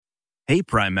Hey,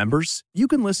 Prime members, you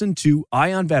can listen to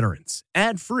Eye on Veterans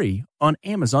ad-free on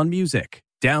Amazon Music.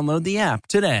 Download the app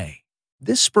today.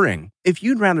 This spring, if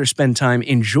you'd rather spend time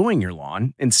enjoying your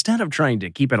lawn instead of trying to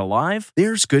keep it alive,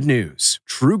 there's good news.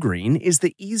 TruGreen is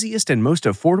the easiest and most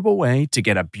affordable way to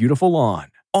get a beautiful lawn.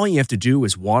 All you have to do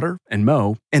is water and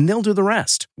mow, and they'll do the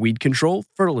rest. Weed control,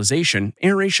 fertilization,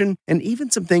 aeration, and even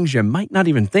some things you might not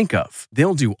even think of.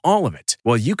 They'll do all of it,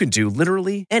 while you can do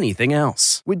literally anything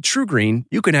else. With TruGreen,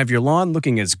 you can have your lawn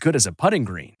looking as good as a putting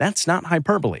green. That's not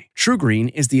hyperbole.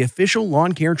 TruGreen is the official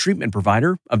lawn care treatment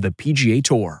provider of the PGA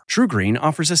Tour. TruGreen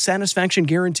offers a satisfaction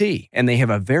guarantee, and they have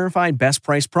a verified best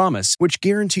price promise, which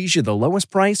guarantees you the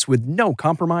lowest price with no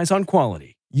compromise on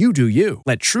quality. You do you.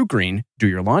 Let TruGreen do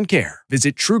your lawn care.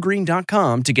 Visit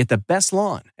TruGreen.com to get the best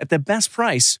lawn at the best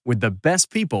price with the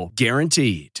best people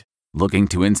guaranteed. Looking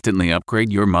to instantly upgrade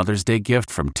your Mother's Day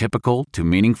gift from typical to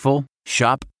meaningful?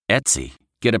 Shop Etsy.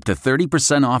 Get up to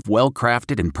 30% off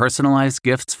well-crafted and personalized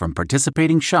gifts from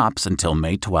participating shops until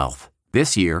May 12th.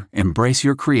 This year, embrace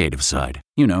your creative side.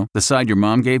 You know, the side your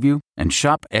mom gave you. And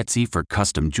shop Etsy for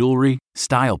custom jewelry,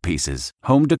 style pieces,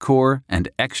 home decor, and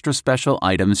extra special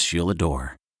items she'll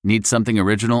adore. Need something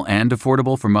original and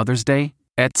affordable for Mother's Day?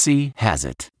 Etsy has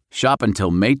it. Shop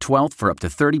until May 12th for up to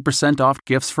 30% off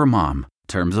gifts for mom.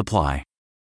 Terms apply.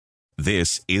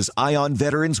 This is Eye on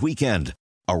Veterans Weekend,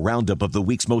 a roundup of the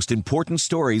week's most important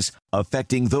stories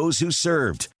affecting those who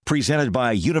served. Presented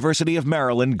by University of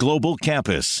Maryland Global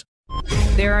Campus.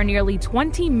 There are nearly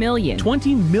 20 million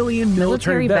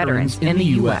military veterans in the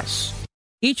U.S.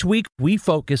 Each week, we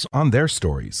focus on their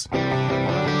stories.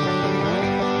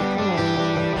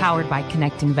 Powered by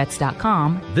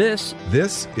ConnectingVets.com. This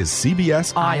is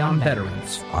CBS Eye on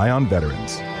Veterans. Eye on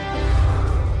Veterans.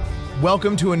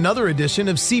 Welcome to another edition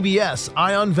of CBS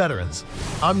Eye on Veterans.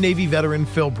 I'm Navy veteran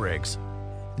Phil Briggs.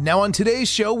 Now on today's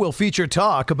show, we'll feature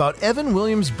talk about Evan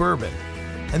Williams Bourbon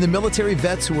and the military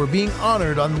vets who are being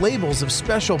honored on labels of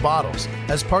special bottles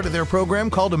as part of their program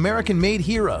called American Made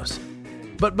Heroes.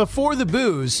 But before the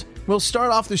booze, we'll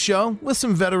start off the show with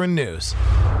some veteran news.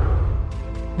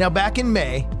 Now, back in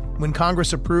May, when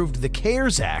Congress approved the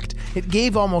CARES Act, it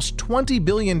gave almost $20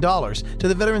 billion to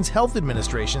the Veterans Health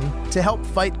Administration to help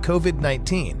fight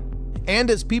COVID-19. And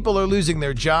as people are losing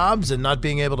their jobs and not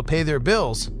being able to pay their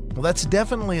bills, well, that's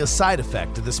definitely a side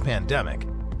effect of this pandemic.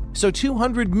 So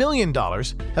 $200 million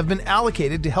have been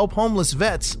allocated to help homeless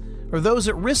vets or those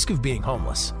at risk of being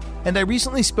homeless. And I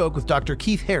recently spoke with Dr.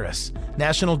 Keith Harris,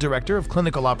 National Director of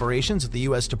Clinical Operations at the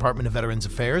U.S. Department of Veterans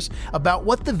Affairs, about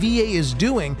what the VA is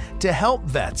doing to help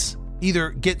vets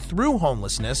either get through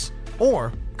homelessness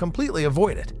or completely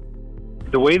avoid it.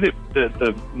 The way that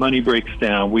the money breaks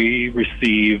down, we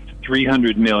received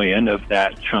 $300 million of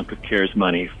that chunk of CARES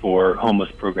money for homeless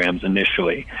programs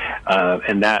initially,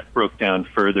 and that broke down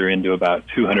further into about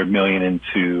 $200 million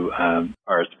into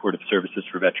our Supportive Services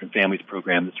for Veteran Families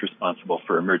program that's responsible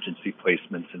for emergency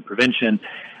placements and prevention.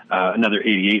 Another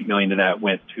 $88 million of that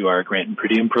went to our Grant and Per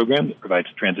Diem program that provides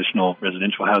transitional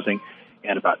residential housing,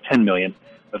 and about $10 million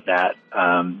of that,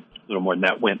 a little more than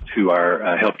that, went to our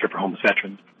Healthcare for Homeless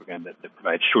Veterans program that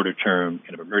provides shorter-term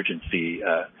kind of emergency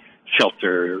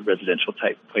shelter,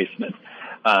 residential-type placement.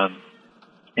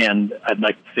 And I'd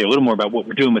like to say a little more about what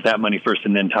we're doing with that money first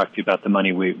and then talk to you about the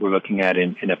money we're looking at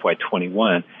in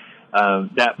FY21.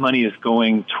 That money is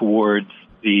going towards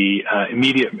the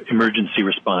immediate emergency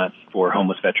response for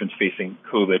homeless veterans facing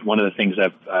COVID. One of the things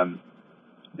I've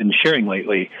been sharing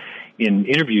lately in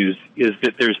interviews is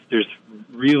that there's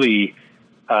really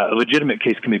a legitimate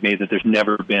case can be made that there's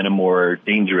never been a more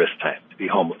dangerous time to be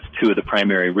homeless. Two of the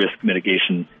primary risk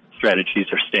mitigation strategies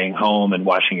are staying home and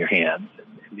washing your hands,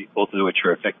 both of which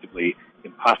are effectively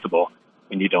impossible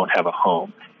when you don't have a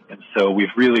home. And so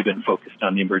we've really been focused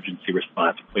on the emergency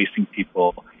response, placing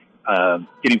people,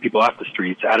 getting people off the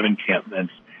streets, out of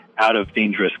encampments, out of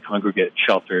dangerous congregate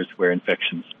shelters where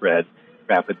infections spread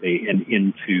rapidly, and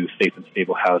into safe and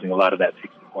stable housing. A lot of that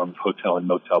takes the form of hotel and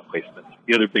motel placements.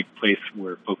 The other big place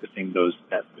we're focusing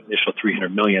that initial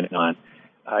 $300 million on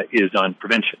is on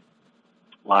prevention.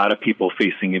 A lot of people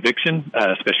facing eviction,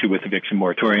 especially with eviction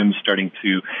moratoriums starting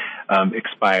to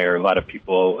expire. A lot of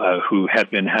people who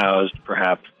had been housed,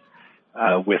 perhaps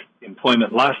with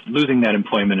employment loss, losing that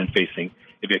employment and facing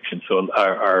eviction. So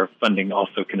our funding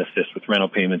also can assist with rental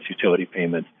payments, utility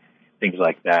payments, things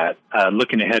like that.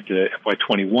 Looking ahead to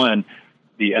FY21,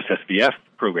 the SSVF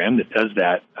program that does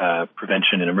that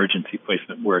prevention and emergency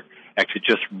placement work actually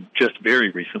just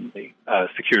very recently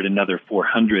secured another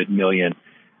 $400 million,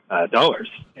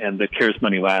 and the CARES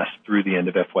money lasts through the end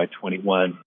of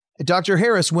FY21. Dr.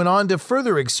 Harris went on to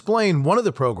further explain one of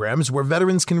the programs where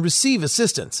veterans can receive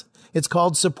assistance. It's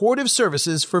called Supportive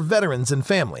Services for Veterans and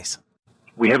Families.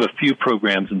 We have a few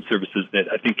programs and services that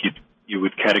I think you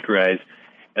would categorize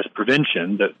as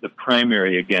prevention, the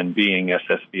primary, again, being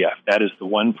SSVF. That is the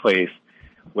one place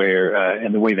where,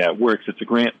 and the way that works, it's a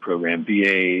grant program.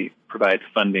 VA provides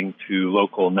funding to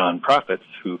local nonprofits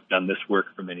who've done this work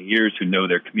for many years, who know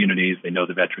their communities, they know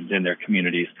the veterans in their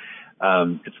communities.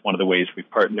 It's one of the ways we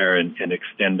partner and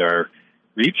extend our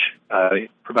reach.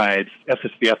 It provides,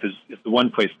 SSVF is the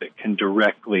one place that can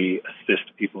directly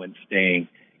assist people in staying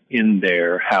in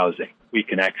their housing. We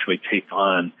can actually take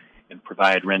on and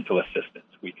provide rental assistance.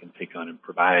 We can take on and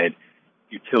provide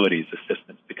utilities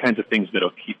assistance, the kinds of things that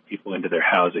will keep people into their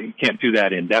housing. You can't do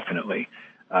that indefinitely,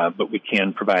 but we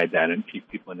can provide that and keep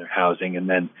people in their housing. And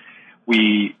then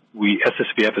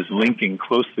SSVF is linking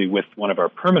closely with one of our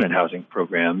permanent housing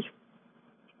programs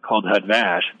called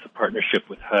HUD-VASH. It's a partnership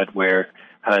with HUD where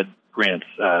HUD grants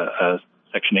a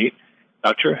Section 8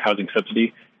 voucher, housing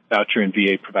subsidy voucher, and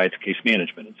VA provides case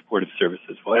management and supportive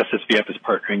services. Well, SSVF is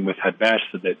partnering with HUD-VASH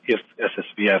so that if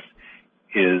SSVF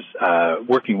is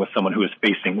working with someone who is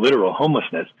facing literal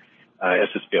homelessness,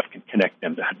 SSVF can connect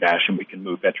them to HUD-VASH, and we can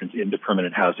move veterans into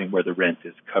permanent housing where the rent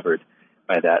is covered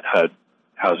by that HUD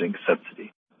housing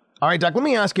subsidy. All right, Doc, let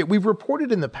me ask you, we've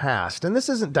reported in the past, and this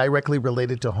isn't directly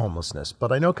related to homelessness,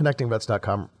 but I know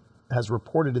ConnectingVets.com has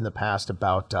reported in the past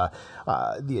about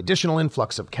the additional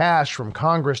influx of cash from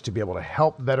Congress to be able to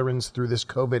help veterans through this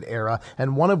COVID era,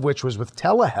 and one of which was with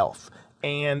telehealth.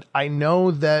 And I know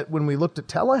that when we looked at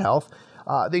telehealth,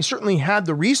 they certainly had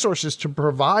the resources to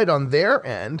provide on their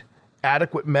end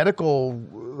adequate medical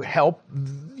help,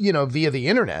 via the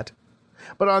internet.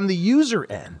 But on the user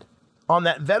end, on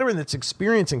that veteran that's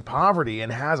experiencing poverty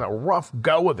and has a rough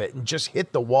go of it and just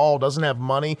hit the wall, doesn't have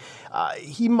money,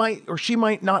 he might or she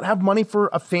might not have money for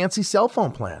a fancy cell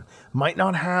phone plan, might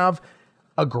not have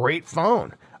a great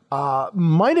phone,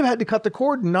 might have had to cut the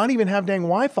cord and not even have dang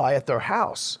Wi-Fi at their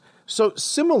house. So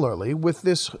similarly with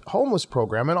this homeless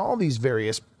program and all these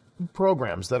various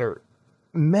programs that are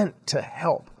meant to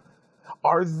help,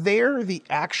 are there the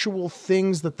actual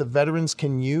things that the veterans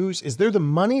can use? Is there the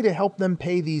money to help them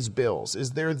pay these bills?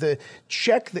 Is there the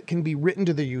check that can be written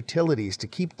to the utilities to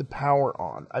keep the power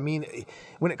on? I mean,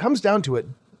 when it comes down to it,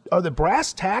 are the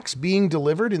brass tacks being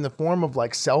delivered in the form of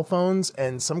like cell phones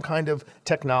and some kind of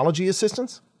technology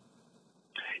assistance?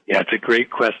 Yeah, it's a great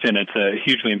question. It's a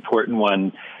hugely important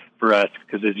one for us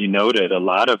because, as you noted, a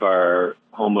lot of our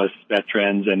homeless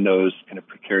veterans and those kind of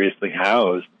precariously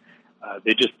housed,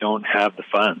 they just don't have the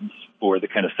funds for the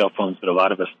kind of cell phones that a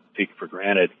lot of us take for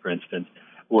granted, for instance,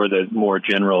 or the more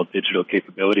general digital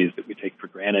capabilities that we take for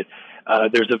granted.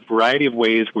 There's a variety of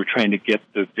ways we're trying to get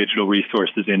the digital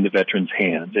resources into veterans'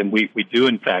 hands, and we do,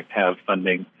 in fact, have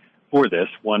funding for this.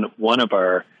 One of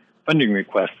our funding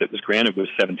requests that was granted was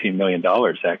 $17 million,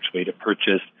 actually, to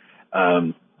purchase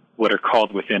what are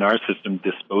called within our system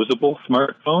disposable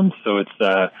smartphones. So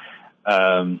it's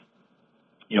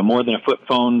more than a flip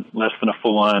phone, less than a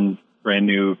full-on,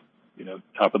 brand-new,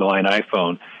 top-of-the-line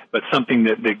iPhone, but something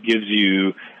that gives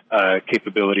you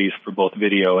capabilities for both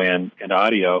video and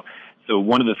audio. So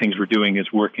one of the things we're doing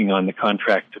is working on the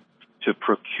contract to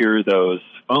procure those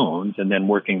phones and then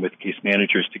working with case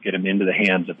managers to get them into the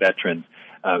hands of veterans.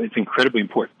 It's incredibly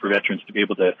important for veterans to be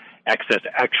able to access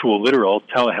actual, literal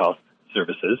telehealth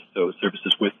services, so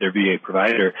services with their VA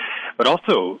provider, but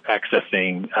also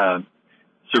accessing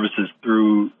services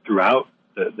throughout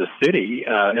the city,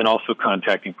 and also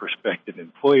contacting prospective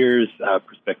employers,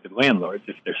 prospective landlords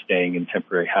if they're staying in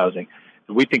temporary housing.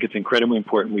 So we think it's incredibly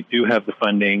important. We do have the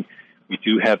funding, we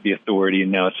do have the authority,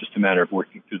 and now it's just a matter of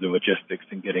working through the logistics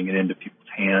and getting it into people's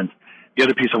hands. The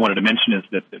other piece I wanted to mention is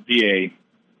that the VA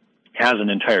has an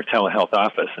entire telehealth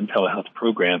office and telehealth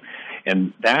program,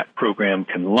 and that program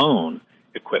can loan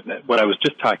equipment. What I was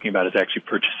just talking about is actually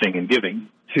purchasing and giving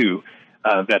to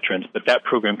veterans, but that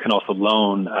program can also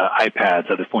loan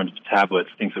iPads, other forms of tablets,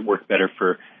 things that work better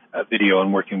for video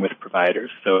and working with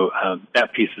providers. So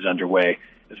that piece is underway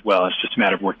as well. It's just a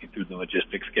matter of working through the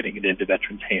logistics, getting it into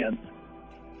veterans' hands.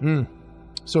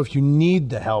 So if you need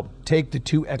the help, take the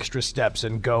 2 extra steps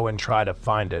and go and try to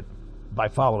find it by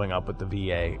following up with the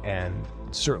VA and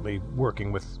certainly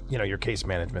working with your case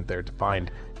management there to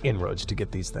find inroads to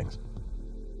get these things.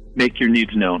 Make your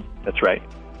needs known. That's right.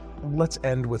 Let's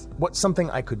end with what's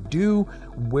something I could do.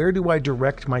 Where do I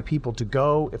direct my people to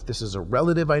go? If this is a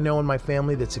relative I know in my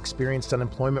family that's experienced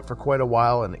unemployment for quite a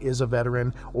while and is a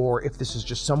veteran, or if this is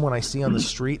just someone I see on the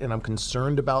street and I'm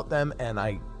concerned about them and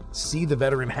I see the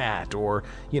veteran hat, or,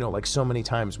 like so many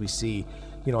times we see,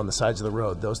 on the sides of the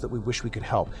road, those that we wish we could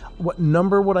help. What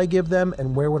number would I give them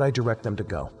and where would I direct them to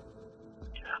go?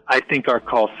 I think our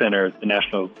call center, the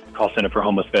National Call Center for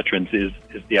Homeless Veterans, is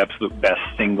the absolute best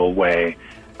single way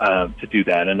to do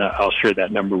that. And I'll share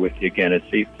that number with you again. It's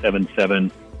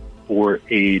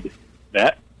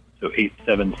 877-4AID-VET, so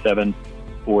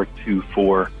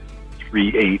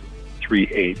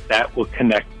 877-424-3838. That will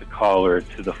connect the caller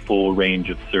to the full range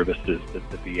of services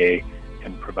that the VA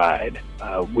can provide.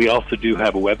 We also do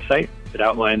have a website that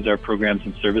outlines our programs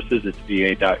and services. It's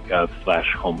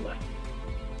va.gov/homeless.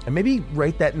 And maybe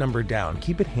write that number down.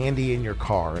 Keep it handy in your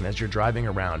car, and as you're driving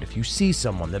around, if you see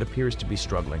someone that appears to be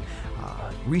struggling,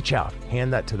 reach out,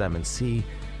 hand that to them, and see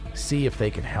if they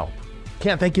can help.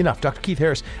 Can't thank you enough. Dr. Keith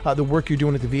Harris, the work you're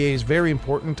doing at the VA is very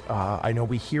important. I know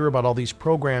we hear about all these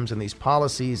programs and these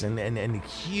policies and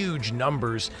huge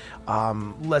numbers.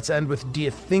 Let's end with, do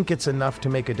you think it's enough to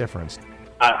make a difference?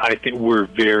 I think we're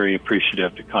very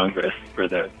appreciative to Congress for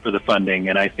the funding,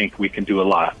 and I think we can do a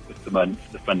lot with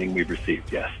the funding we've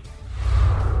received, yes.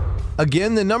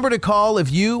 Again, the number to call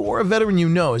if you or a veteran you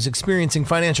know is experiencing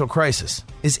financial crisis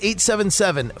is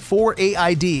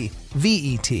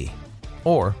 877-4AID-VET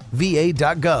or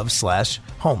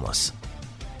va.gov/homeless.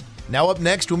 Now up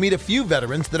next, we'll meet a few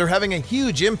veterans that are having a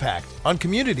huge impact on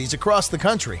communities across the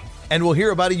country, and we'll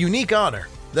hear about a unique honor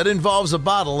that involves a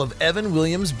bottle of Evan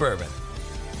Williams bourbon.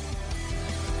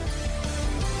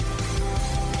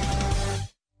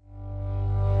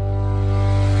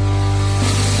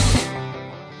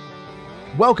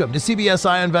 Welcome to CBS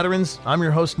Eye on Veterans. I'm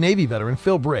your host, Navy veteran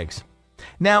Phil Briggs.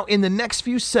 Now, in the next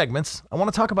few segments, I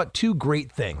want to talk about two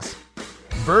great things.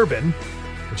 Bourbon,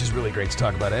 which is really great to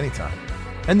talk about anytime,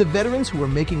 and the veterans who are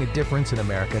making a difference in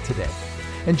America today.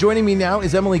 And joining me now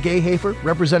is Emily Gayhafer,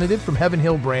 representative from Heaven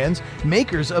Hill Brands,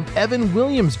 makers of Evan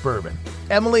Williams Bourbon.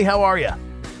 Emily, how are you?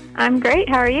 I'm great.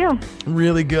 How are you?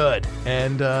 Really good.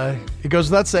 And it goes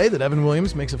without saying that Evan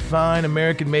Williams makes a fine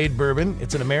American-made bourbon.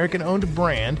 It's an American-owned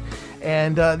brand.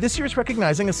 And this year is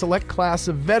recognizing a select class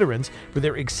of veterans for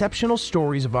their exceptional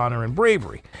stories of honor and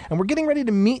bravery. And we're getting ready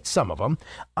to meet some of them.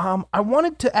 I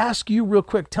wanted to ask you real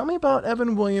quick, tell me about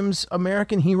Evan Williams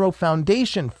American Hero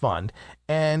Foundation Fund,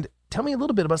 and tell me a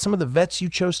little bit about some of the vets you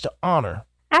chose to honor.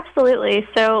 Absolutely.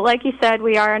 So like you said,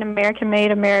 we are an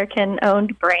American-made,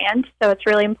 American-owned brand. So it's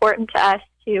really important to us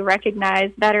to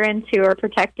recognize veterans who are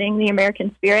protecting the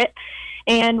American spirit.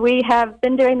 And we have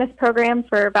been doing this program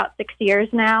for about 6 years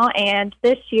now, and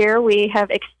this year we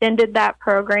have extended that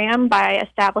program by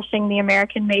establishing the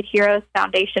American Made Heroes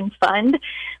Foundation Fund,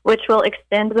 which will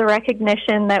extend the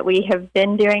recognition that we have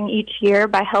been doing each year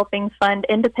by helping fund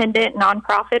independent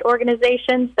nonprofit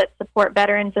organizations that support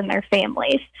veterans and their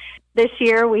families. This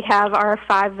year we have our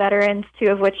 5 veterans,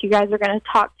 2 of which you guys are going to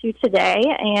talk to today,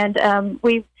 and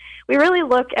we really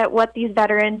look at what these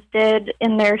veterans did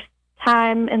in their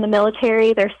time in the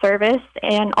military, their service,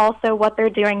 and also what they're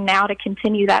doing now to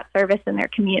continue that service in their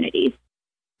communities.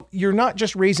 You're not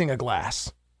just raising a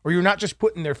glass, or you're not just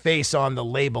putting their face on the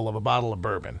label of a bottle of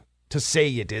bourbon to say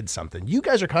you did something. You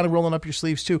guys are kind of rolling up your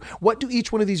sleeves too. What do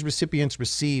each one of these recipients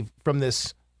receive from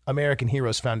this American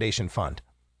Heroes Foundation Fund?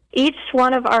 Each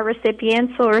one of our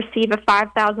recipients will receive a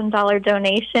 $5,000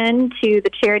 donation to the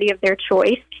charity of their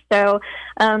choice. So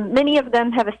many of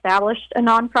them have established a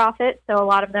nonprofit, so a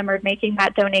lot of them are making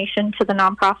that donation to the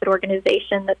nonprofit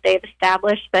organization that they've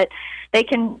established, but they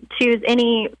can choose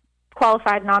any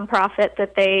qualified nonprofit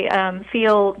that they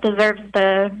feel deserves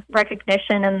the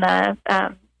recognition and the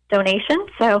donation,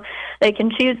 so they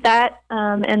can choose that.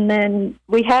 And then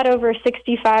we had over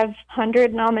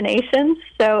 6,500 nominations,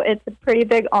 so it's a pretty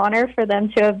big honor for them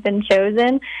to have been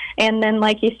chosen. And then,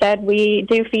 like you said, we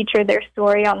do feature their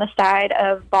story on the side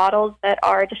of bottles that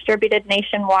are distributed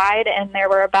nationwide, and there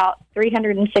were about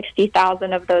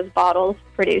 360,000 of those bottles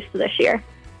produced this year.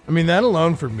 I mean, that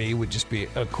alone for me would just be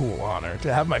a cool honor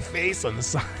to have my face on the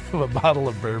side of a bottle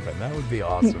of bourbon. That would be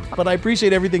awesome. But I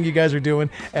appreciate everything you guys are doing.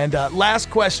 And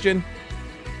last question,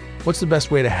 what's the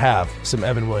best way to have some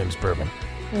Evan Williams bourbon?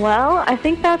 Well, I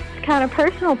think that's kind of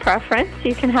personal preference.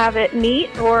 You can have it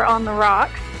neat or on the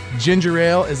rocks. Ginger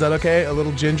ale, is that okay? A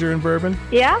little ginger and bourbon?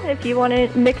 Yeah, if you want to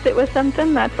mix it with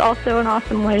something, that's also an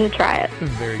awesome way to try it.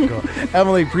 Very cool.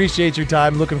 Emily, appreciate your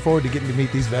time. Looking forward to getting to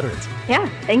meet these veterans. Yeah,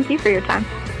 thank you for your time.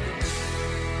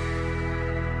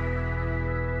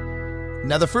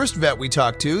 Now, the first vet we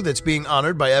talked to that's being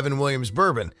honored by Evan Williams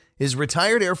Bourbon is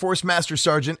retired Air Force Master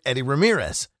Sergeant Eddie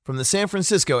Ramirez from the San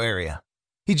Francisco area.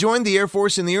 He joined the Air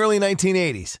Force in the early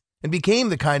 1980s and became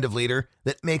the kind of leader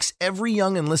that makes every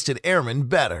young enlisted airman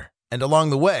better. And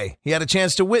along the way, he had a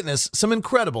chance to witness some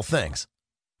incredible things.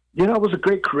 You know, it was a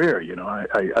great career. You know,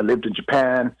 I lived in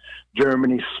Japan,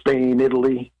 Germany, Spain,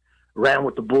 Italy, ran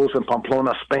with the Bulls in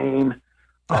Pamplona, Spain.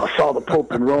 Saw the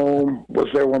Pope in Rome, was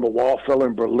there when the wall fell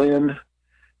in Berlin.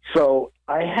 So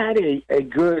I had a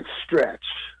good stretch.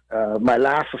 My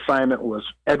last assignment was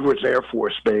Edwards Air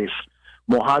Force Base,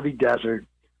 Mojave Desert,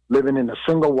 living in a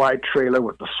single wide trailer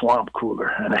with the swamp cooler.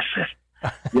 And I said,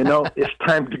 it's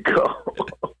time to go.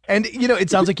 And, it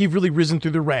sounds like you've really risen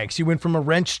through the ranks. You went from a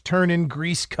wrench-turning,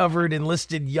 grease-covered,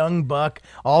 enlisted young buck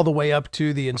all the way up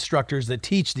to the instructors that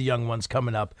teach the young ones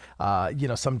coming up,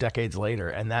 some decades later.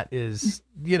 And that is,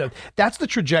 that's the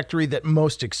trajectory that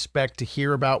most expect to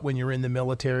hear about when you're in the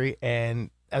military.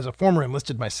 And as a former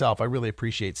enlisted myself, I really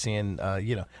appreciate seeing,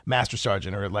 Master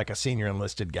Sergeant or like a senior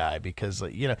enlisted guy because,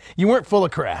 you weren't full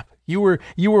of crap. You were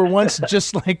once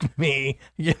just like me,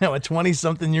 a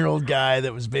 20-something-year-old guy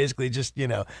that was basically just,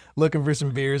 looking for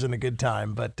some beers and a good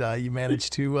time. But you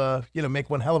managed to, make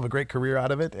one hell of a great career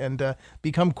out of it and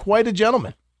become quite a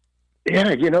gentleman. Yeah,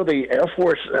 the Air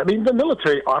Force, the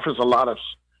military offers a lot of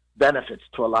benefits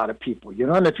to a lot of people,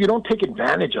 and if you don't take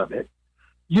advantage of it,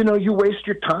 you waste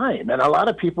your time. And a lot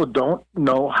of people don't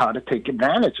know how to take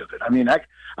advantage of it.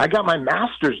 I got my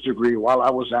master's degree while I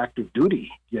was active duty,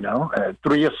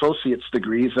 3 associate's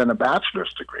degrees and a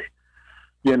bachelor's degree.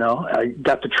 I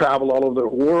got to travel all over the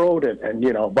world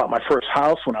and bought my first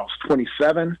house when I was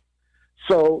 27.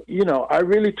 So, I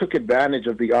really took advantage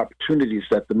of the opportunities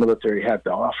that the military had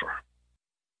to offer.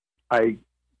 I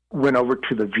went over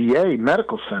to the VA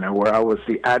Medical Center where I was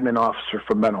the admin officer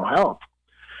for mental health.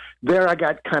 There I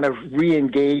got kind of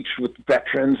re-engaged with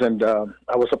veterans, and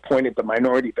I was appointed the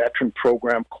Minority Veteran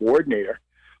Program Coordinator,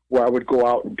 where I would go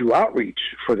out and do outreach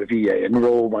for the VA,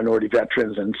 enroll minority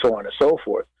veterans, and so on and so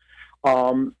forth.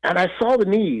 And I saw the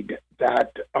need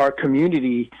that our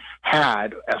community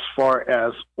had as far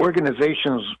as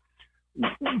organizations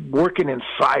working in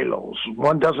silos.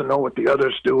 One doesn't know what the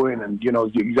other's doing, and,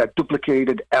 you got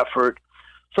duplicated effort.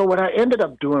 So what I ended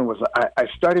up doing was I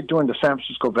started doing the San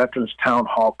Francisco Veterans Town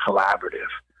Hall Collaborative,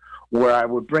 where I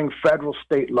would bring federal,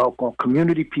 state, local,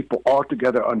 community people all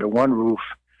together under one roof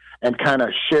and kind of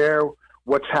share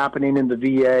what's happening in the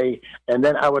VA. And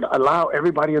then I would allow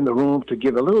everybody in the room to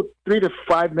give a little 3 to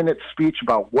 5 minute speech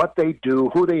about what they do,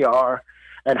 who they are,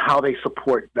 and how they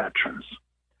support veterans.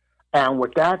 And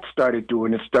what that started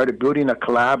doing is started building a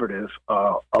collaborative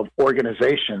of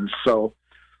organizations. So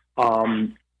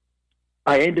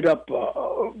I ended up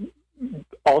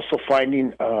also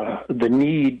finding the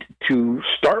need to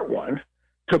start one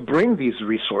to bring these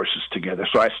resources together.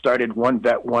 So I started One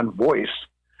Vet, One Voice,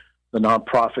 the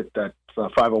nonprofit that's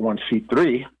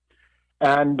 501c3.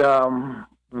 And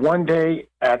one day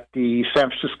at the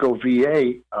San Francisco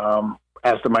VA,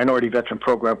 as the Minority Veteran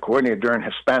Program Coordinator during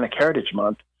Hispanic Heritage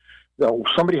Month,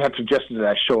 somebody had suggested that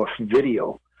I show a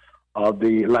video of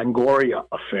the Longoria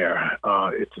affair.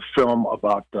 It's a film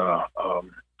about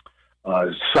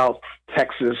South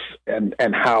Texas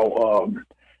and how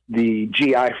the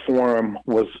GI Forum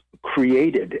was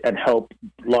created and helped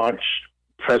launch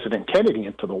President Kennedy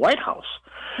into the White House.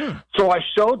 So I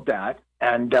showed that,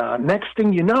 and next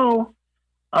thing you know,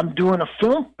 I'm doing a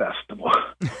film festival.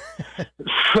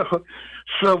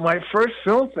 So my first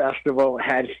film festival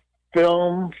had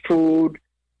film, food,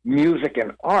 music,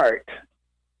 and art.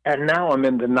 And now I'm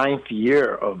in the 9th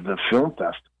year of the film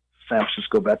festival, San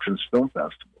Francisco Veterans Film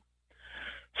Festival.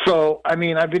 So, I've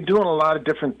been doing a lot of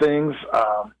different things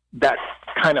that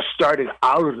kind of started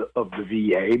out of the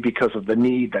VA because of the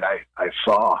need that I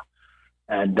saw.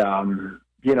 And,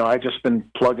 I've just been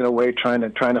plugging away trying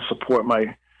to support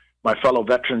my fellow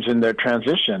veterans in their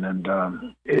transition.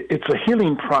 And it's a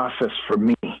healing process for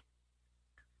me.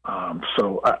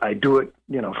 So I do it,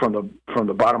 from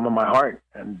the bottom of my heart.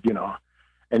 And,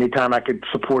 anytime I could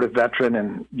support a veteran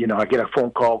and, I get a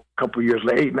phone call a couple of years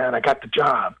later, hey, man, I got the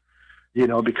job,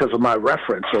 because of my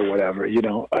reference or whatever,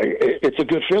 it's a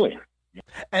good feeling.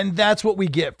 And that's what we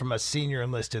get from a senior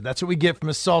enlisted. That's what we get from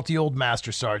a salty old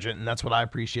master sergeant. And that's what I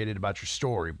appreciated about your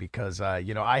story because,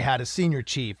 I had a senior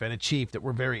chief and a chief that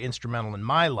were very instrumental in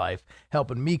my life,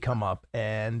 helping me come up.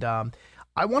 And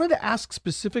I wanted to ask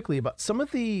specifically about some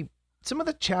of the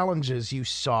challenges you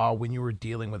saw when you were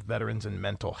dealing with veterans and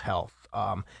mental health.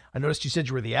 I noticed you said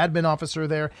you were the admin officer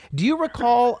there. Do you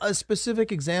recall a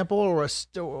specific example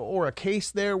or a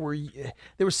case there where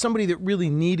there was somebody that really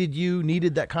needed you,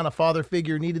 needed that kind of father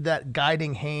figure, needed that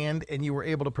guiding hand, and you were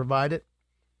able to provide it?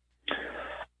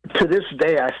 To this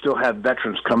day, I still have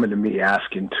veterans coming to me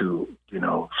asking to,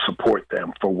 support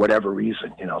them for whatever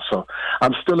reason, So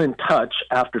I'm still in touch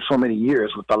after so many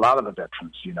years with a lot of the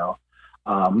veterans,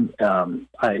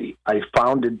 I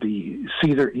founded the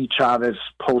Cesar E. Chavez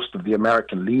Post of the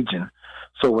American Legion.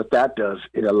 So what that does,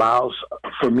 it allows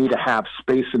for me to have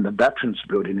space in the Veterans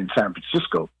Building in San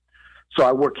Francisco So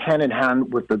I work hand in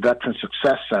hand with the Veteran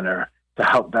Success Center to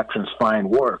help veterans find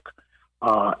work.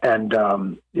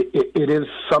 It is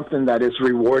something that is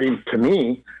rewarding to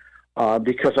me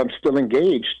because I'm still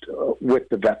engaged with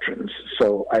the veterans.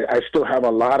 So I still have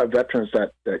a lot of veterans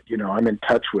that I'm in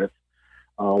touch with.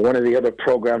 One of the other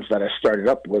programs that I started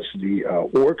up was the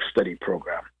work study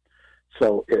program.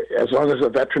 So as long as a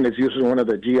veteran is using one of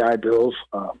the GI Bills,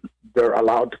 they're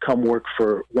allowed to come work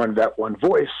for One Vet, One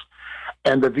Voice,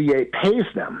 and the VA pays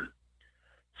them.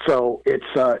 So it's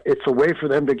a way for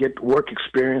them to get work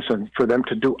experience and for them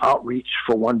to do outreach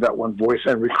for One Vet, One Voice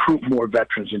and recruit more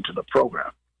veterans into the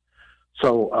program.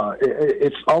 So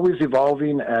it's always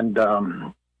evolving, and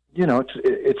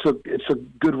it's a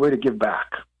good way to give back.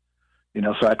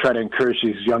 So I try to encourage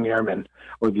these young airmen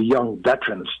or the young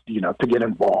veterans, to get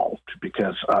involved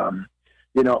because,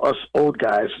 us old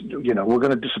guys, we're going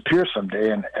to disappear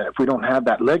someday. And if we don't have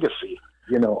that legacy,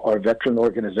 our veteran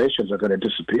organizations are going to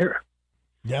disappear.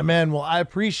 Yeah, man. Well, I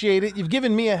appreciate it. You've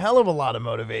given me a hell of a lot of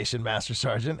motivation, Master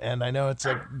Sergeant. And I know it's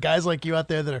guys like you out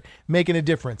there that are making a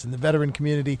difference in the veteran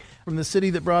community. From the city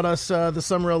that brought us the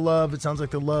Summer of Love, it sounds like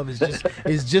the love is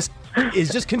just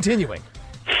continuing.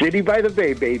 City by the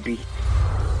Bay, baby.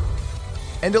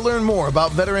 And to learn more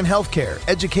about veteran healthcare,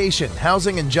 education,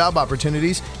 housing, and job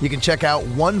opportunities, you can check out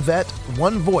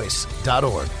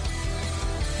onevet.onevoice.org.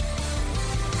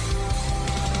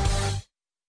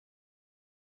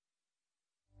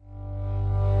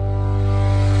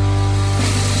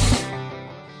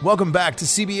 Welcome back to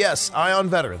CBS Eye on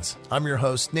Veterans. I'm your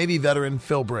host, Navy veteran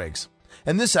Phil Briggs.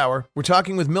 And this hour, we're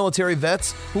talking with military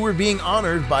vets who are being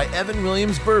honored by Evan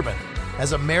Williams Bourbon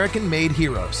as American-made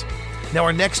heroes. Now,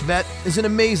 our next vet is an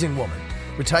amazing woman.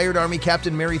 Retired Army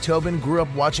Captain Mary Tobin grew up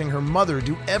watching her mother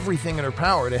do everything in her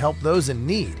power to help those in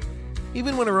need,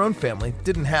 even when her own family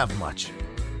didn't have much.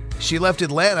 She left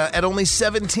Atlanta at only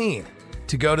 17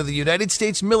 to go to the United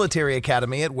States Military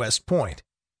Academy at West Point.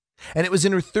 And it was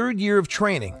in her third year of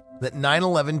training that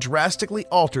 9/11 drastically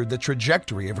altered the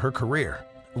trajectory of her career.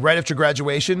 Right after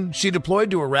graduation, she deployed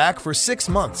to Iraq for 6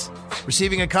 months,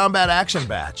 receiving a combat action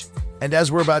badge. And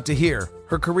as we're about to hear,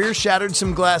 her career shattered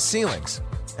some glass ceilings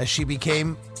as she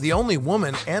became the only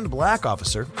woman and black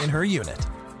officer in her unit.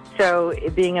 So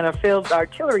being in a field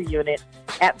artillery unit,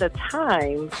 at the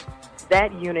time,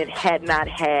 that unit had not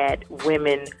had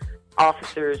women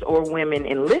officers or women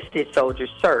enlisted soldiers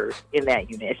serve in that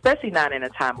unit, especially not in a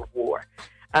time of war.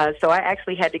 So I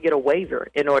actually had to get a waiver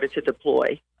in order to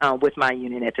deploy with my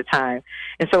unit at the time.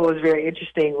 And so what was very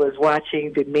interesting was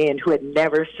watching the men who had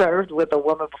never served with a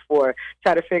woman before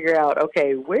try to figure out,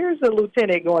 okay, where's the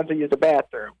lieutenant going to use the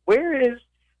bathroom? Where is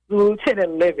the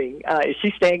lieutenant living? Is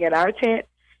she staying in our tent?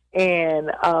 And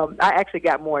I actually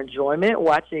got more enjoyment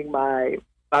watching my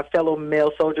fellow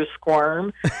male soldiers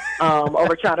squirm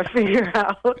over trying to figure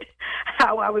out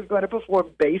how I was going to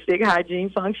perform basic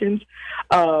hygiene functions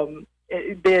than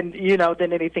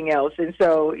anything else. And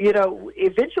so,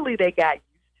 eventually they got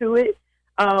used to it,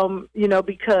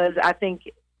 because I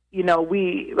think,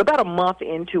 we about a month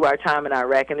into our time in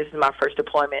Iraq, and this is my first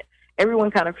deployment,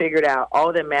 everyone kind of figured out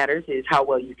all that matters is how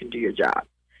well you can do your job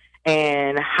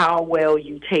and how well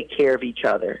you take care of each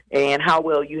other and how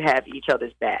well you have each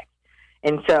other's back.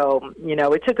 And so,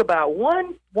 it took about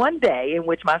one day in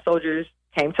which my soldiers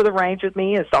came to the range with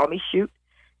me and saw me shoot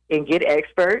and get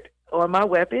expert on my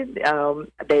weapon.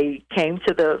 They came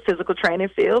to the physical training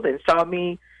field and saw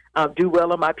me do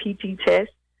well on my PT test,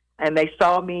 and they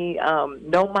saw me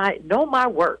know my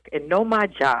work and know my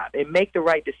job and make the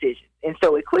right decisions. And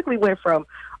so it quickly went from,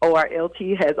 our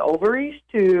LT has ovaries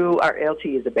to our LT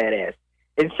is a badass.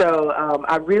 And so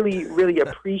I really, really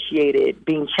appreciated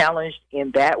being challenged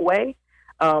in that way.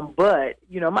 But,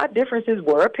 my differences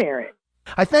were apparent.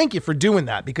 I thank you for doing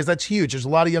that because that's huge. There's a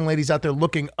lot of young ladies out there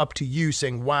looking up to you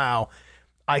saying, wow,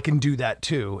 I can do that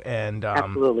too. And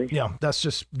absolutely.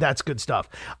 That's good stuff.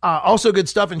 Also good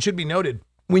stuff, and should be noted,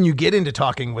 when you get into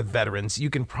talking with veterans,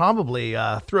 you can probably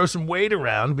throw some weight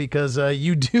around because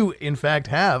you do, in fact,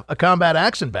 have a combat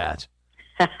action badge.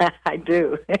 I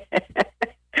do.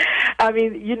 I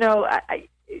mean,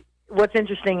 what's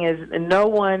interesting is no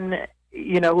one,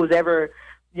 who's ever,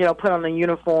 put on a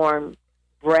uniform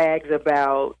brags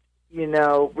about,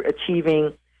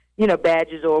 achieving,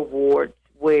 badges or awards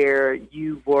where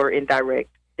you were in direct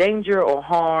danger or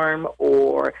harm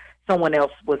or someone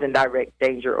else was in direct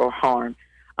danger or harm.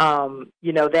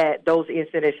 That those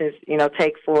incidences,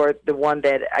 take for the one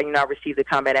that, I received the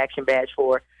combat action badge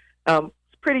for, it's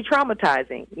pretty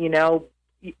traumatizing,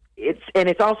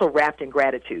 It's also wrapped in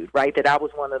gratitude, right? That I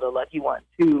was one of the lucky ones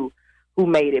who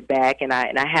made it back, and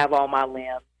I have all my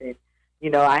limbs, and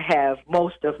I have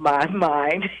most of my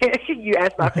mind. You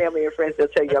ask my family and friends, they'll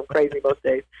tell you I'm crazy most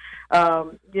days.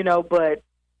 But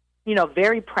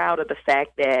very proud of the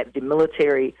fact that the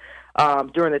military,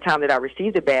 during the time that I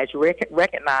received the badge,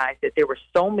 recognized that there were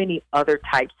so many other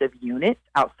types of units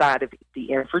outside of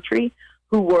the infantry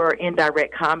who were in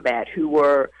direct combat, who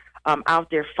were out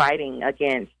there fighting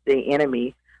against the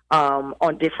enemy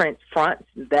on different fronts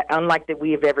that unlike that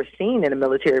we have ever seen in the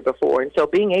military before. And so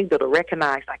being able to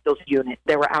recognize like those units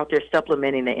that were out there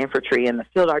supplementing the infantry and the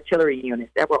field artillery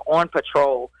units that were on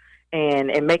patrol and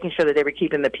making sure that they were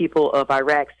keeping the people of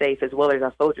Iraq safe as well as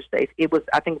our soldiers safe,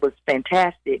 I think it was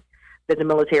fantastic that the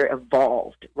military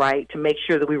evolved, right, to make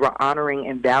sure that we were honoring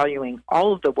and valuing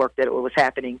all of the work that was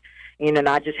happening. And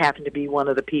I just happened to be one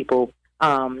of the people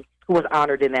who was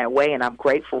honored in that way, and I'm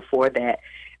grateful for that.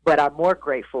 But I'm more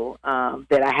grateful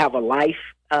that I have a life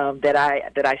that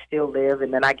I still live,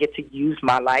 and then I get to use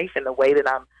my life in the way that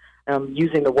I'm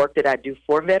using the work that I do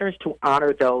for veterans to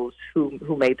honor those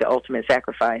who made the ultimate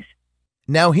sacrifice.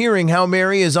 Now hearing how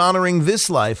Mary is honoring this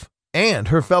life and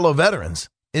her fellow veterans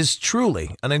is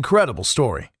truly an incredible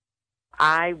story.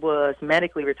 I was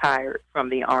medically retired from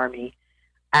the Army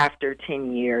after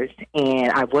 10 years,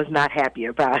 and I was not happy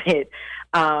about it.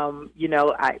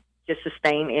 I just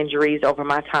sustained injuries over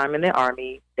my time in the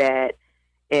Army that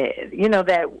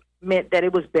meant that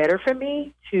it was better for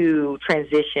me to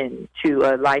transition to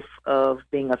a life of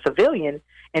being a civilian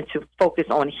and to focus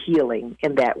on healing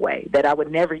in that way, that I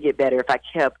would never get better if I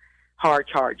kept hard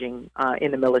charging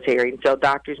in the military. And so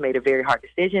doctors made a very hard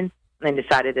decision and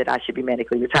decided that I should be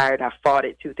medically retired. I fought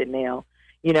it tooth and nail,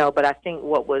 but I think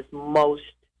what was most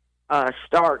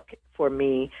stark for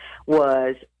me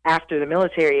was after the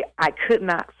military, I could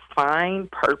not find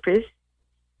purpose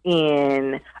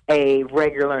in a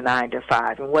regular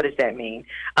 9-to-5. And what does that mean?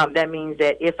 That means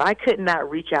that if I could not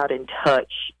reach out and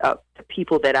touch the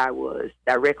people that I was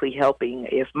directly helping,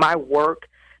 if my work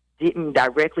didn't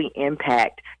directly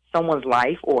impact someone's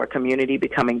life or a community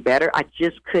becoming better, I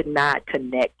just could not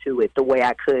connect to it the way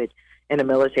I could in the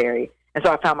military. And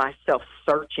so I found myself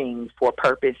searching for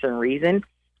purpose and reason.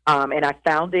 And I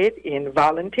found it in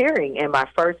volunteering. And my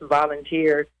first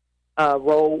volunteer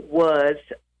role was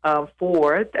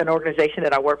for an organization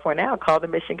that I work for now called The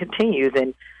Mission Continues.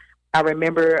 And I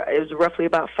remember it was roughly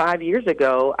about 5 years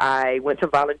ago, I went to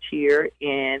volunteer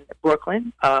in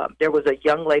Brooklyn. There was a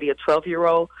young lady, a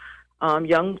 12-year-old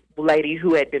young lady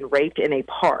who had been raped in a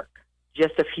park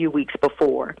just a few weeks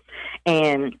before.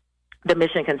 And The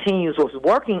Mission Continues was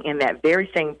working in that very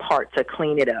same park to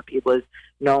clean it up. It was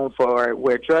known for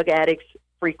where drug addicts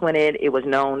frequented. It was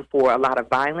known for a lot of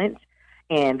violence.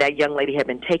 And that young lady had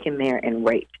been taken there and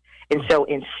raped. And so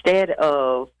instead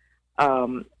of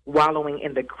wallowing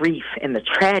in the grief and the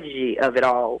tragedy of it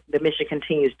all, The Mission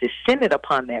Continues descended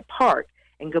upon that park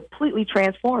and completely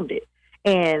transformed it.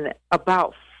 And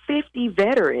about 50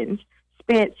 veterans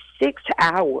spent 6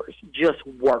 hours just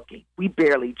working. We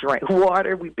barely drank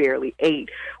water. We barely ate.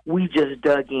 We just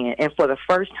dug in. And for the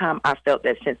first time, I felt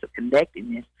that sense of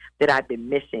connectedness that I'd been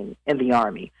missing in the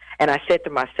Army. And I said to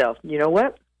myself, you know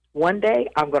what? One day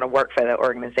I'm going to work for that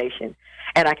organization.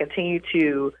 And I continue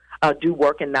to do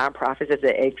work in nonprofits as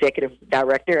an executive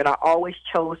director. And I always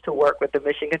chose to work with The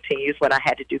Mission Continues when I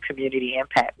had to do community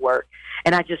impact work.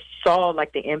 And I just saw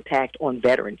like the impact on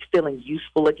veterans, feeling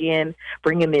useful again,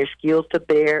 bringing their skills to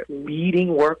bear,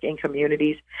 leading work in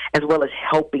communities, as well as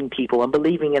helping people and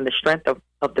believing in the strength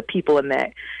of the people in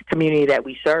that community that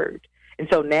we served. And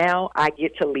so now I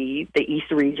get to lead the East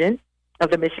region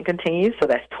of The Mission Continues. So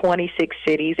that's 26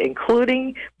 cities,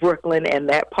 including Brooklyn and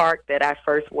that park that I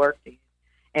first worked in.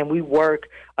 And we work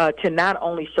to not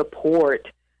only support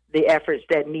the efforts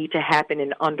that need to happen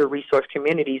in under-resourced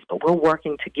communities, but we're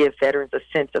working to give veterans a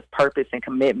sense of purpose and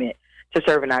commitment to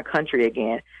serving our country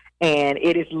again. And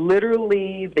it is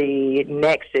literally the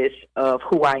nexus of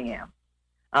who I am.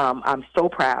 I'm so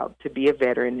proud to be a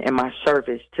veteran in my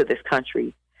service to this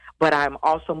country, but I'm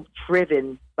also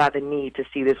driven by the need to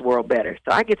see this world better.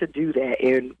 So I get to do that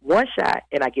in one shot,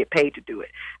 and I get paid to do it.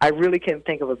 I really can't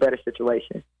think of a better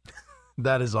situation.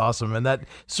 That is awesome, and that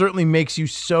certainly makes you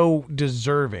so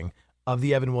deserving of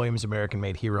the Evan Williams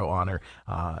American-Made Hero honor.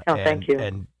 Thank you.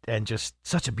 And just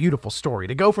such a beautiful story.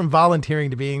 To go from volunteering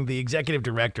to being the executive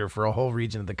director for a whole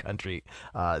region of the country,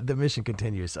 The Mission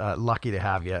Continues. Lucky to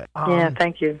have you.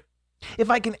 Thank you.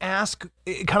 If I can ask,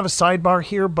 kind of a sidebar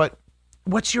here, but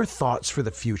what's your thoughts for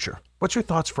the future? What's your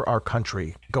thoughts for our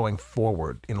country going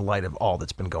forward in light of all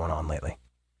that's been going on lately?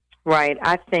 Right.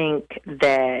 I think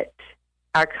that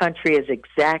our country is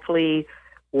exactly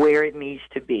where it needs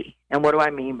to be. And what do I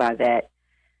mean by that?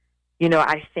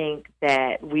 I think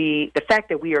that the fact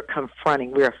that we are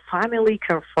finally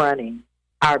confronting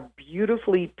our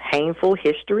beautifully painful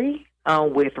history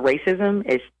with racism,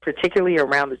 is particularly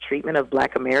around the treatment of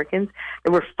Black Americans,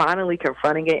 that we're finally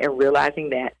confronting it and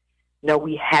realizing that, no,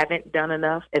 we haven't done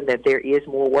enough and that there is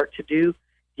more work to do,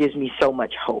 gives me so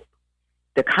much hope.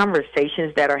 The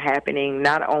conversations that are happening,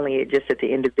 not only just at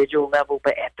the individual level,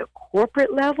 but at the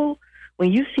corporate level,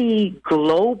 when you see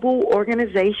global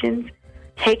organizations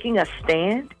taking a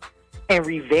stand and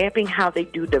revamping how they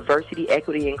do diversity,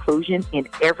 equity, inclusion in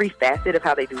every facet of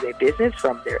how they do their business,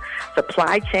 from their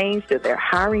supply chains to their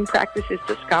hiring practices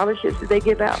to scholarships that they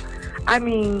give out. I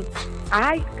mean,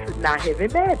 I could not have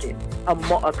imagined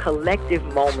a collective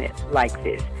moment like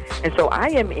this. And so I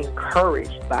am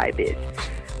encouraged by this.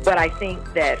 But I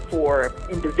think that for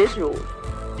individuals,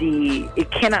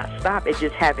 it cannot stop at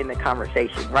just having the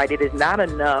conversation, right? It is not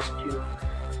enough to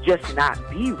just not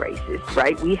be racist,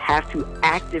 right? We have to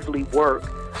actively work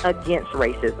against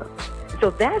racism. So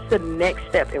that's the next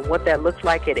step, and what that looks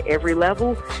like at every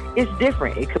level is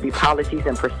different. It could be policies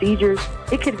and procedures.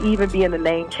 It could even be in the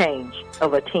name change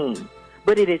of a team.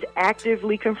 But it is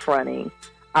actively confronting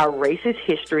our racist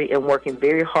history and working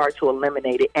very hard to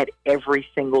eliminate it at every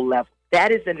single level.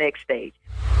 That is the next stage.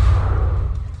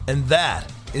 And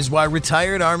that is why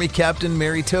retired Army Captain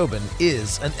Mary Tobin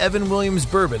is an Evan Williams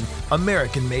Bourbon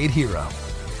American-made hero.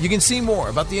 You can see more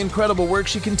about the incredible work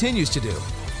she continues to do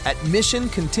at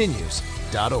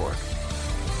missioncontinues.org.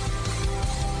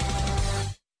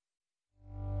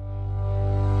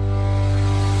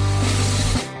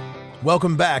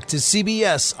 Welcome back to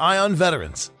CBS Eye on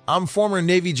Veterans. I'm former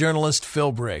Navy journalist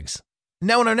Phil Briggs.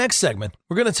 Now in our next segment,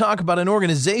 we're going to talk about an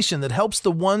organization that helps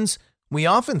the ones we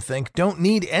often think don't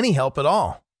need any help at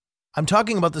all. I'm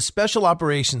talking about the Special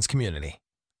Operations community.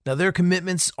 Now, their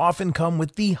commitments often come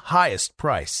with the highest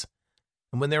price.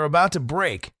 And when they're about to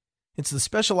break, it's the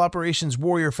Special Operations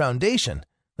Warrior Foundation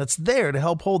that's there to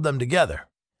help hold them together.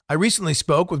 I recently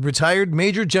spoke with retired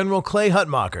Major General Clay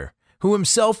Hutmacher, who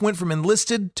himself went from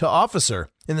enlisted to officer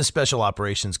in the Special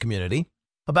Operations community,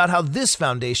 about how this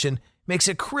foundation makes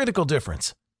a critical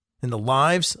difference in the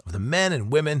lives of the men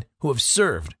and women who have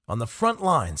served on the front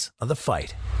lines of the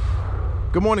fight.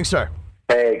 Good morning, sir.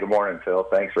 Hey, good morning, Phil.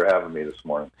 Thanks for having me this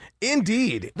morning.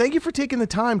 Indeed. Thank you for taking the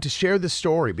time to share this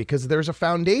story, because there's a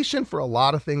foundation for a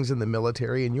lot of things in the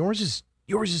military, and yours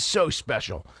is so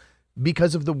special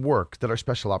because of the work that our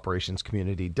Special Operations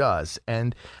community does.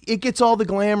 And it gets all the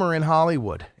glamour in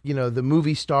Hollywood. You know, the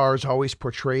movie stars always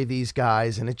portray these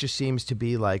guys, and it just seems to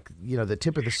be like, you know, the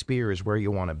tip of the spear is where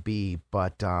you want to be.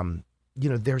 But, you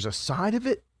know, there's a side of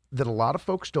it that a lot of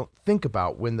folks don't think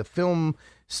about when the film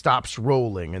stops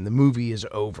rolling and the movie is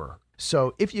over.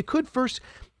 So if you could first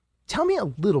tell me a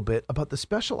little bit about the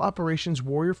Special Operations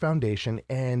Warrior Foundation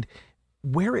and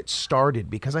where it started,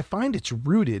 because I find it's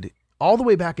rooted all the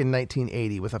way back in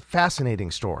 1980 with a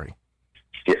fascinating story.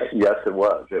 Yes, it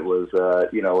was. It was,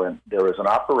 and there was an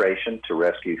operation to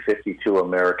rescue 52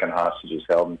 American hostages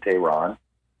held in Tehran,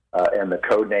 and the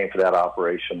code name for that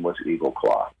operation was Eagle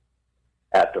Claw.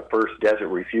 At the first desert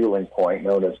refueling point,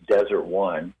 known as Desert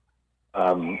One,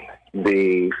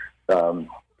 there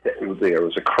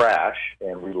was a crash,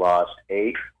 and we lost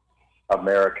 8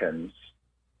 Americans,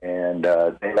 and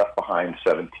they left behind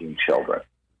 17 children.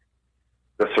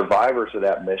 The survivors of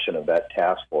that mission, of that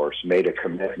task force, made a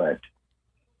commitment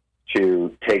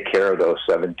to take care of those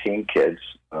 17 kids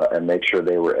and make sure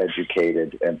they were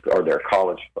educated or their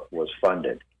college was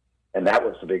funded. And that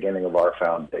was the beginning of our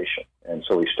foundation. And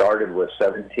so we started with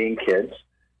 17 kids,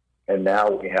 and now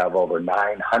we have over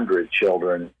 900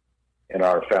 children in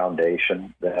our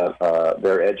foundation that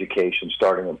their education,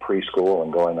 starting in preschool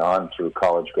and going on through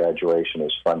college graduation,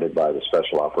 is funded by the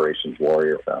Special Operations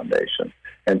Warrior Foundation.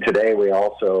 And today we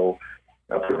also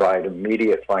provide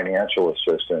immediate financial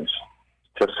assistance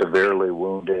to severely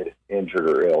wounded, injured,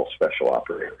 or ill special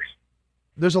operators.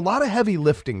 There's a lot of heavy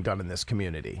lifting done in this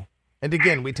community. And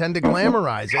again, we tend to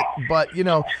glamorize it, but, you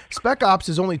know, Spec Ops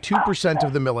is only 2%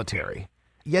 of the military,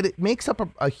 yet it makes up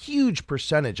a huge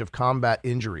percentage of combat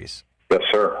injuries. Yes,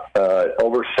 sir.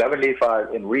 Over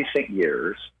 75 in recent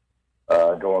years,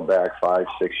 going back 5-6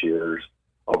 years,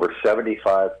 over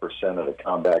 75% of the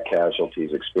combat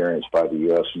casualties experienced by the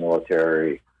U.S.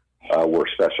 military were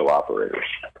special operators.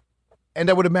 And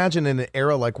I would imagine in an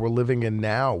era like we're living in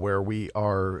now, where we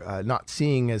are not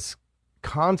seeing as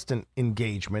constant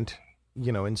engagement,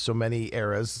 you know, in so many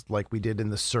eras like we did in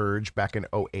the surge back in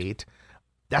 2008,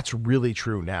 that's really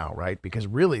true now, right? Because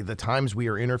really the times we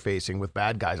are interfacing with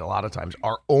bad guys a lot of times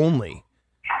are only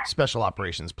special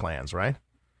operations plans, right?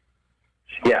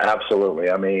 Yeah, absolutely.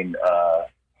 I mean,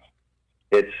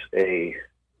 it's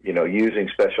using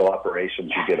special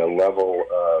operations, you get a level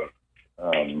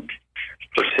of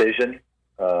precision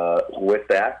with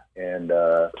that, and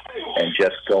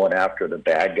just going after the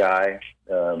bad guy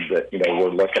that we're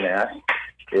looking at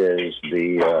is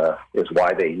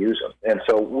why they use them. And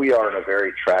so we are a very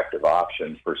attractive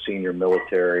option for senior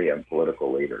military and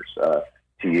political leaders to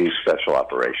use special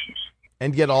operations.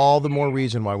 And yet all the more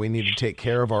reason why we need to take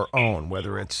care of our own,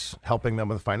 whether it's helping them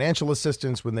with financial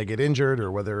assistance when they get injured,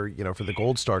 or whether, for the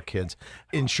Gold Star kids,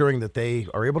 ensuring that they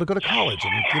are able to go to college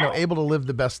and, able to live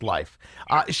the best life.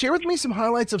 Share with me some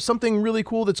highlights of something really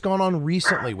cool that's gone on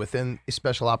recently within the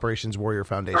Special Operations Warrior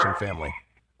Foundation family.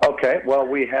 Okay. Well,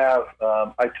 we have,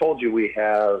 I told you we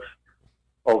have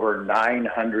over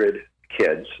 900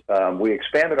 kids. We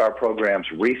expanded our programs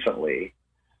recently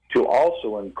to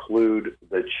also include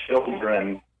the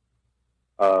children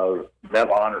of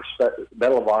Medal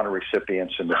of Honor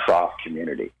recipients in the SOF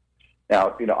community.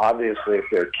 Now, obviously, if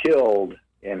they're killed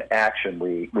in action,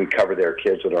 we cover their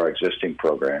kids with our existing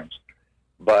programs.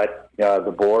 But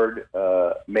the board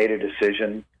made a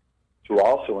decision to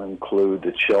also include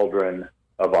the children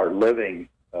of our living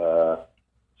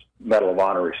Medal of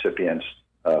Honor recipients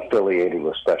affiliated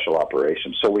with Special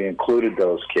Operations. So we included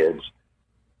those kids.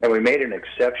 And we made an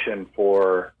exception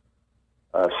for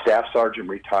Staff Sergeant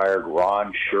retired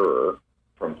Ron Schurer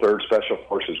from 3rd Special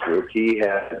Forces Group. He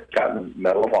had gotten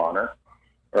Medal of Honor,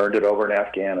 earned it over in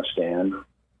Afghanistan.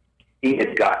 He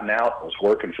had gotten out, was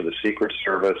working for the Secret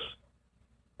Service,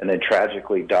 and then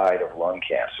tragically died of lung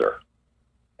cancer.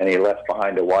 And he left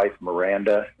behind a wife,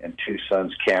 Miranda, and 2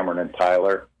 sons, Cameron and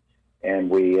Tyler.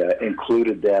 And we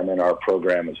included them in our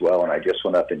program as well. And I just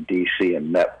went up in D.C.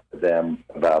 and met with them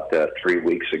about 3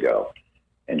 weeks ago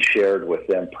and shared with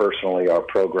them personally our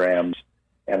programs,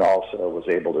 and also was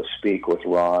able to speak with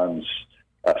Ron's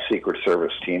Secret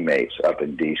Service teammates up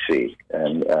in D.C.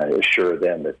 and assure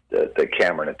them that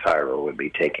Cameron and Tyler would be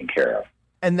taken care of.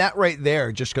 And that right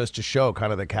there just goes to show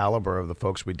kind of the caliber of the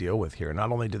folks we deal with here.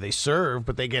 Not only do they serve,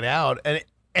 but they get out, and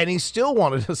he still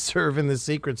wanted to serve in the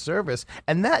Secret Service.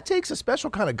 And that takes a special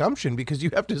kind of gumption, because you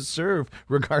have to serve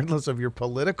regardless of your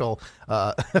political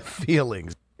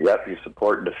feelings. Yep, you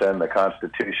support and defend the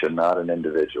Constitution, not an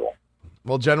individual.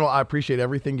 Well, General, I appreciate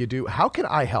everything you do. How can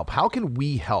I help? How can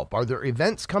we help? Are there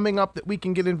events coming up that we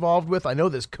can get involved with? I know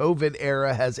this COVID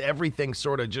era has everything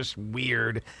sort of just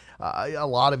weird. A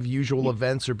lot of usual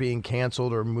events are being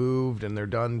canceled or moved, and they're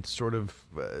done sort of,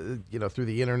 through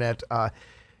the internet. Are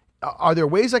there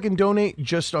ways I can donate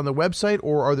just on the website,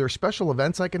 or are there special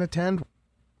events I can attend?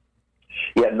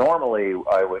 Yeah, normally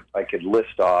I could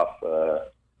list off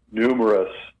numerous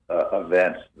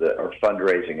events that are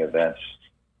fundraising events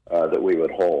that we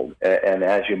would hold, and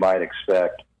as you might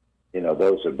expect,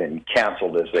 those have been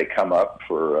canceled as they come up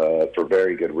for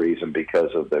very good reason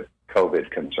because of the COVID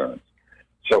concerns.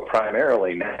 So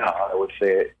primarily now, I would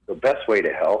say the best way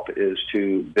to help is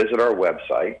to visit our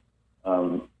website.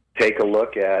 Take a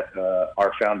look at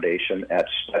our foundation at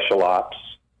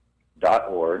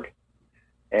specialops.org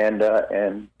and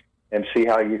see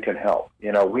how you can help.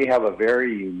 We have a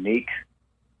very unique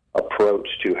approach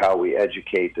to how we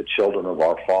educate the children of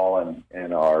our fallen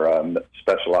and our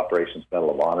Special Operations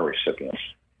Medal of Honor recipients.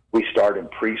 We start in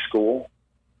preschool,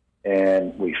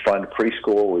 and we fund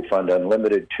preschool. We fund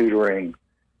unlimited tutoring,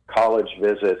 college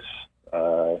visits.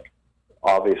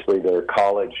 Obviously, their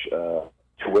college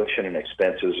tuition and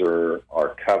expenses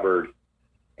are covered,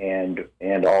 and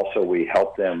also we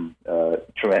help them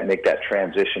make that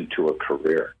transition to a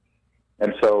career.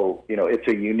 And so, it's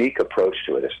a unique approach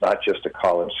to it. It's not just a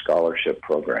college scholarship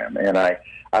program, and I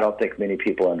don't think many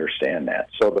people understand that.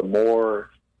 So the more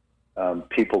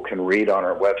people can read on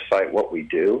our website what we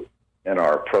do and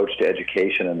our approach to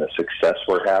education and the success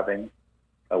we're having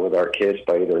with our kids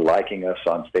by either liking us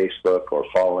on Facebook or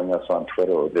following us on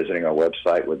Twitter or visiting our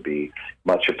website would be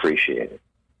much appreciated.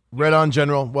 Right on,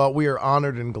 General. Well, we are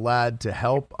honored and glad to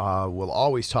help. We'll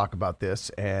always talk about this,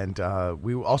 and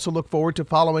we also look forward to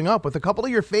following up with a couple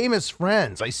of your famous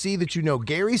friends. I see that you know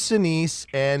Gary Sinise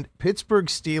and Pittsburgh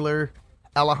Steeler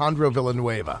Alejandro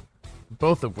Villanueva,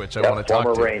 both of which I want to talk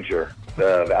to. Former Ranger.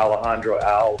 Alejandro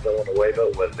Al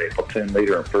Villanueva was a platoon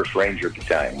leader in 1st Ranger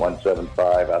Battalion,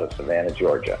 175 out of Savannah,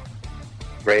 Georgia.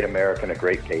 Great American, a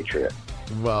great patriot.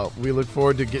 Well, we look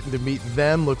forward to getting to meet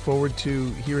them, look forward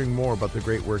to hearing more about the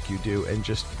great work you do, and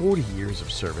just 40 years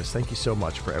of service. Thank you so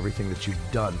much for everything that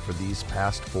you've done for these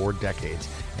past 4 decades,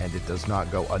 and it does not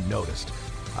go unnoticed.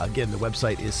 Again, the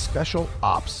website is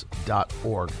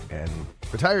specialops.org. And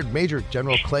retired Major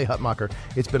General Clay Hutmacher,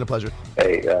 it's been a pleasure.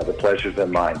 Hey, the pleasure's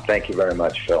been mine. Thank you very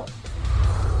much, Phil.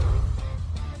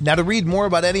 Now, to read more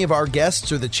about any of our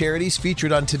guests or the charities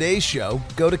featured on today's show,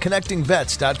 go to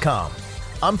connectingvets.com.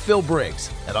 I'm Phil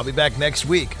Briggs, and I'll be back next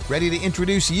week, ready to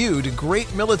introduce you to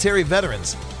great military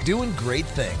veterans doing great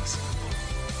things.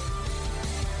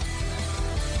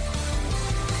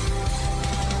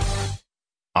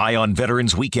 Eye on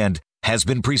Veterans Weekend has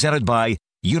been presented by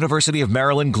University of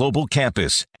Maryland Global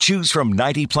Campus. Choose from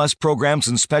 90-plus programs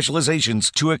and specializations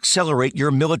to accelerate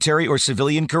your military or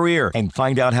civilian career, and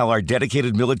find out how our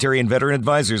dedicated military and veteran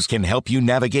advisors can help you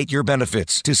navigate your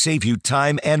benefits to save you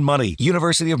time and money.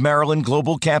 University of Maryland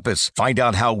Global Campus. Find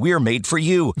out how we're made for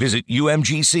you. Visit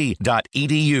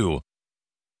umgc.edu.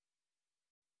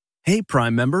 Hey,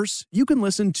 Prime members, you can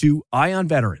listen to Eye on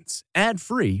Veterans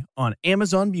ad-free on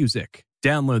Amazon Music.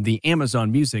 Download the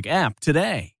Amazon Music app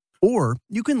today. Or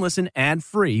you can listen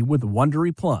ad-free with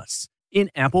Wondery Plus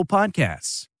in Apple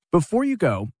Podcasts. Before you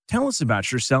go, tell us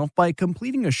about yourself by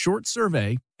completing a short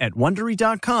survey at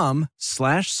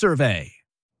Wondery.com/survey.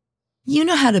 You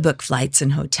know how to book flights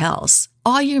and hotels.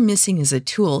 All you're missing is a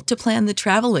tool to plan the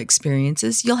travel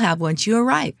experiences you'll have once you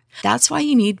arrive. That's why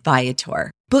you need Viator.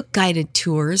 Book guided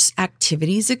tours,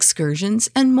 activities,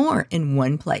 excursions, and more in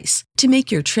one place to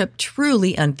make your trip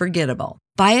truly unforgettable.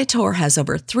 Viator has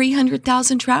over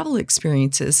 300,000 travel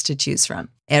experiences to choose from.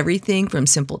 Everything from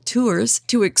simple tours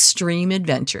to extreme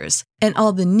adventures, and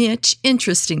all the niche,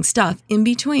 interesting stuff in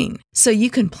between. So you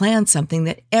can plan something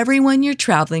that everyone you're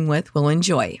traveling with will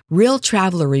enjoy. Real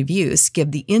traveler reviews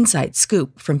give the inside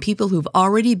scoop from people who've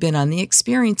already been on the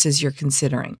experiences you're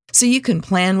considering. So you can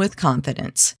plan with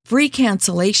confidence. Free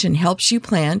cancellation helps you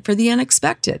plan for the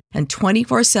unexpected. And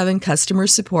 24/7 customer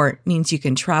support means you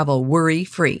can travel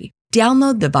worry-free.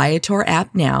 Download the Viator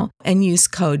app now and use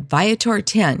code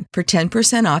Viator10 for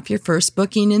 10% off your first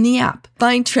booking in the app.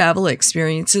 Find travel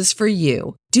experiences for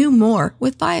you. Do more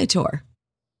with Viator.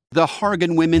 The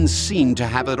Hargan women seemed to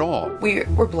have it all. We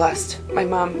were blessed. My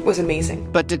mom was amazing.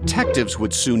 But detectives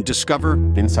would soon discover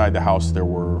inside the house there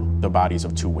were the bodies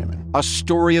of 2 women. A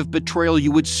story of betrayal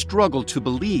you would struggle to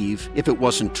believe if it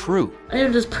wasn't true. I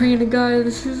am just praying to God,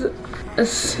 this is a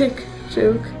sick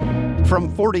joke.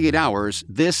 From 48 Hours,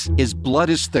 this is Blood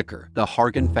is Thicker, The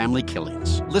Hargan Family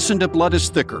Killings. Listen to Blood is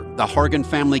Thicker, The Hargan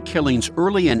Family Killings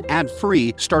early and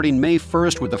ad-free starting May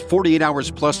 1st with a 48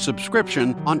 Hours Plus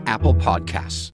subscription on Apple Podcasts.